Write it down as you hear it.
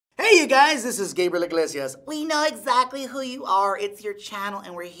you guys, this is Gabriel Iglesias. We know exactly who you are. It's your channel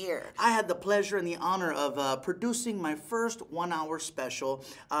and we're here. I had the pleasure and the honor of producing my first 1-hour special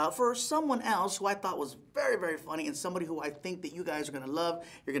for someone else who I thought was very, very funny and somebody who I think that you guys are gonna love,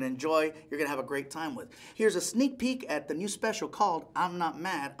 you're gonna enjoy, you're gonna have a great time with. Here's a sneak peek at the new special called I'm Not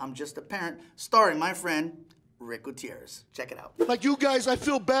Mad, I'm Just a Parent, starring my friend, Gutierrez. Check it out. Like you guys, I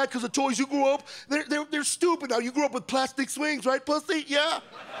feel bad because the toys you grew up, they're stupid now. You grew up with plastic swings, right, pussy? Yeah?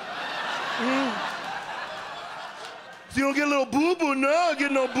 So you don't get a little boo-boo, no,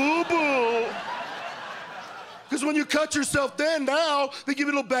 get no boo-boo. Because when you cut yourself then, now, they give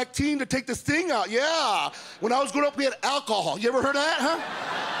you a little Bactine to take the sting out, yeah. When I was growing up, we had alcohol. You ever heard of that, huh?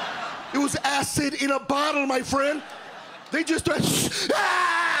 It was acid in a bottle, my friend. They just started,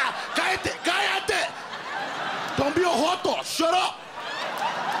 cállate, cállate. Don't be a joto, shut up.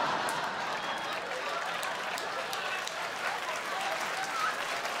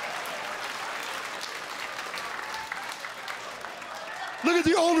 Look at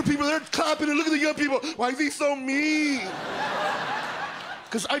the older people, they're clapping, and look at the young people. Why is he so mean?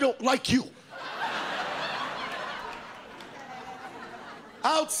 Because I don't like you.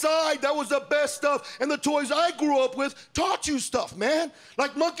 Outside, that was the best stuff. And the toys I grew up with taught you stuff, man.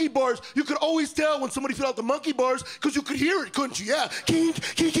 Like monkey bars. You could always tell when somebody filled out the monkey bars because you could hear it, couldn't you? Yeah. Kink,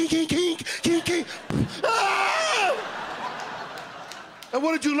 kink, kink, kink, kink, kink, kink. Ah! And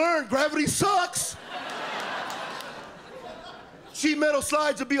what did you learn? Gravity sucks. Sheet metal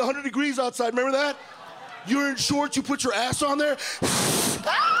slides would be 100 degrees outside. Remember that? You're in shorts, you put your ass on there.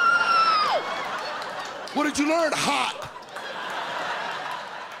 Ah! What did you learn? Hot.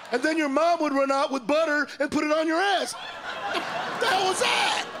 And then your mom would run out with butter and put it on your ass. What the hell was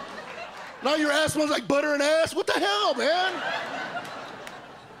that? Now your ass smells like butter and ass? What the hell, man?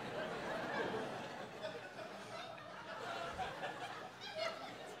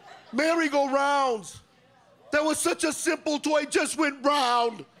 Merry-go-rounds. That was such a simple toy, just went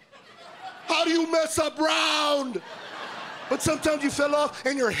round. How do you mess up round? But sometimes you fell off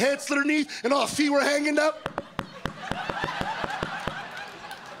and your head slid underneath and all the feet were hanging up.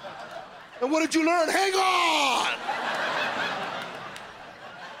 And what did you learn? Hang on!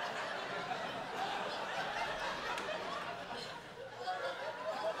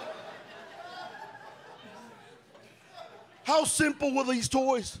 How simple were these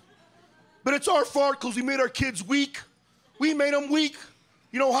toys? But it's our fault because we made our kids weak. We made them weak.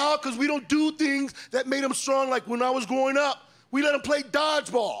 You know how? Because we don't do things that made them strong like when I was growing up. We let them play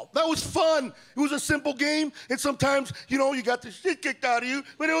dodgeball. That was fun. It was a simple game, and sometimes, you know, you got the shit kicked out of you,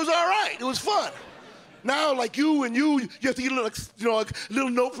 but it was all right. It was fun. Now, like you have to get a little, a little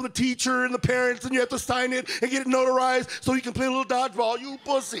note from the teacher and the parents, and you have to sign it and get it notarized so you can play a little dodgeball. You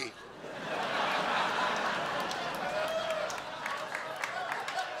pussy.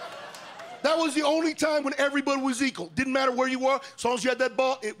 That was the only time when everybody was equal. Didn't matter where you were, as long as you had that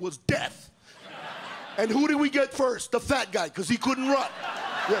ball, it was death. And who did we get first? The fat guy, because he couldn't run.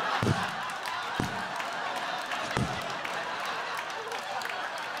 Yeah.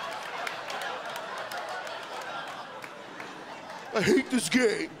 I hate this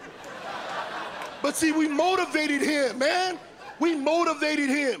game. But see, we motivated him, man. We motivated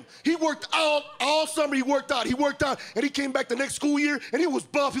him. He worked out all summer. He worked out, and he came back the next school year, and he was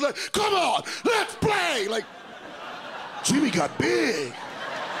buff. He's like, come on, let's play. Like, Jimmy got big.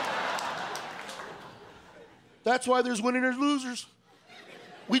 That's why there's winners and there's losers.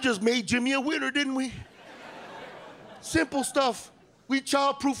 We just made Jimmy a winner, didn't we? Simple stuff. We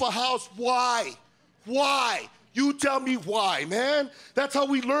child-proof a house. Why? Why? You tell me why, man. That's how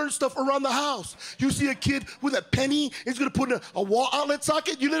we learn stuff around the house. You see a kid with a penny, he's gonna put in a wall outlet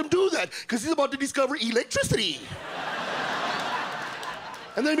socket, you let him do that, because he's about to discover electricity.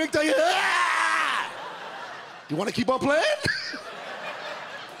 And then make that, ah! You wanna keep on playing?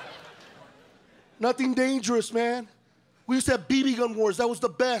 Nothing dangerous, man. We used to have BB gun wars. That was the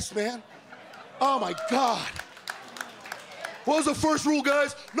best, man. Oh, my God. What was the first rule,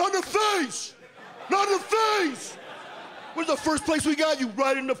 guys? Not in the face. Not in the face. Where's the first place we got you?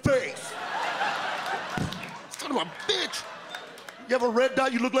 Right in the face. Son of a bitch. You have a red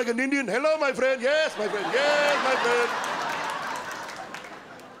dot, you look like an Indian? Hello, my friend. Yes, my friend. Yes, my friend.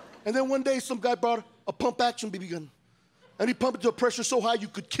 And then one day, some guy brought a pump-action BB gun. And he pumped it to a pressure so high you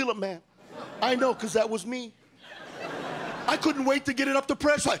could kill a man. I know, because that was me. I couldn't wait to get it up to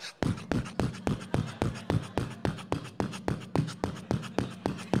pressure. Like,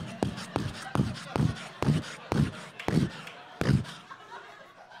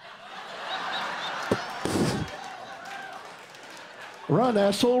 run,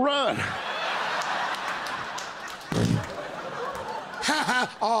 asshole, run. Ha ha.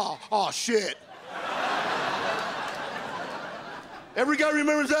 Oh, shit. Every guy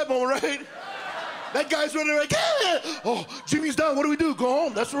remembers that moment, right? That guy's running like, yeah! Oh, Jimmy's down, what do we do? Go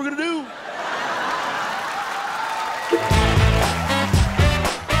home, that's what we're gonna do.